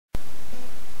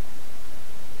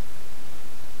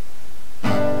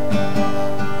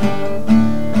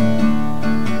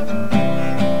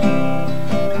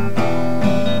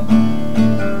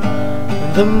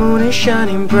is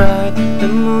shining bright, the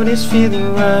moon is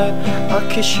feeling right. I'll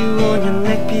kiss you on your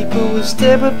neck, people will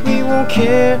stare but we won't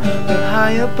care. We're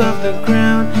high above the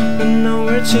ground, we're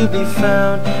nowhere to be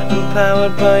found.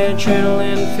 Empowered by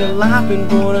adrenaline, feel I've been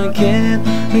born again.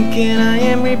 Again I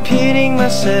am repeating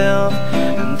myself,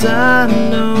 and I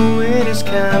know it is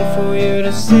kind for you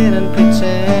to sit and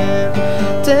pretend.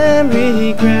 Damn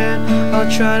regret,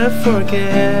 I'll try to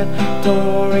forget. Don't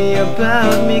worry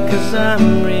about me cause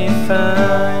I'm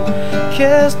refined.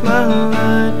 Cast my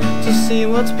line to see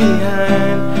what's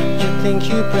behind. You think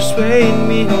you persuade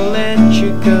me to let you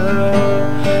go.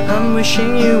 I'm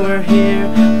wishing you were here,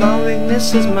 my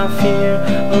weakness is my fear.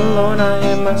 Alone I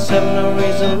am myself, no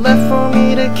reason left for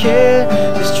me to care.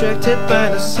 Distracted by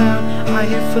the sound, I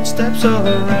hear footsteps all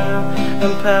around.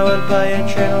 Empowered by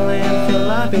adrenaline, feel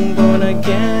I've been born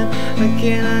again.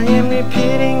 Again I am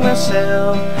repeating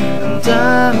myself, and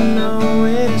I know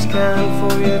it is kind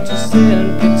for you to sit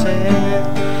and pretend.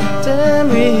 Damn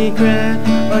regret,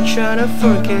 I'll try to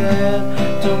forget.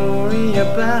 Don't worry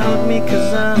about me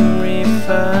cause I'm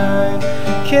refined.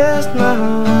 Cast my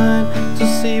line to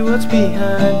see what's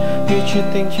behind. Did you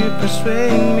think you'd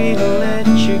persuade me to let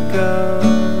you go?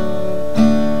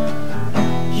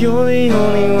 You're the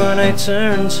only one I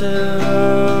turn to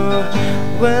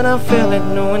when I feel like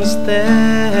no one's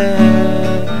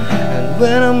there. And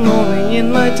when I'm lonely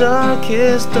in my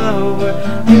darkest hour,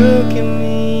 you give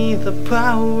me the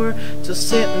power to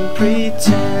sit and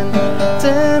pretend.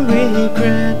 Damn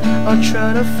regret, I'll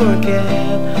try to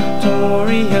forget. Don't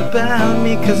worry about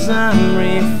me cause I'm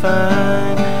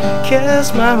refined.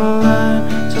 Cast my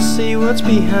line to see what's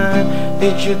behind.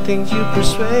 Did you think you'd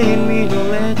persuade me to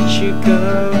let you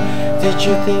go? Did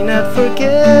you think I'd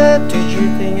forget? Did you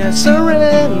think I'd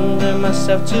surrender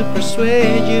myself to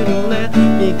persuade you to let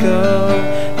me go?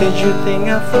 Did you think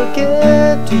I'd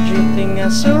forget? Did you think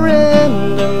I'd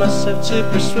surrender myself to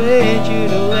persuade you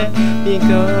to let me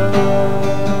go?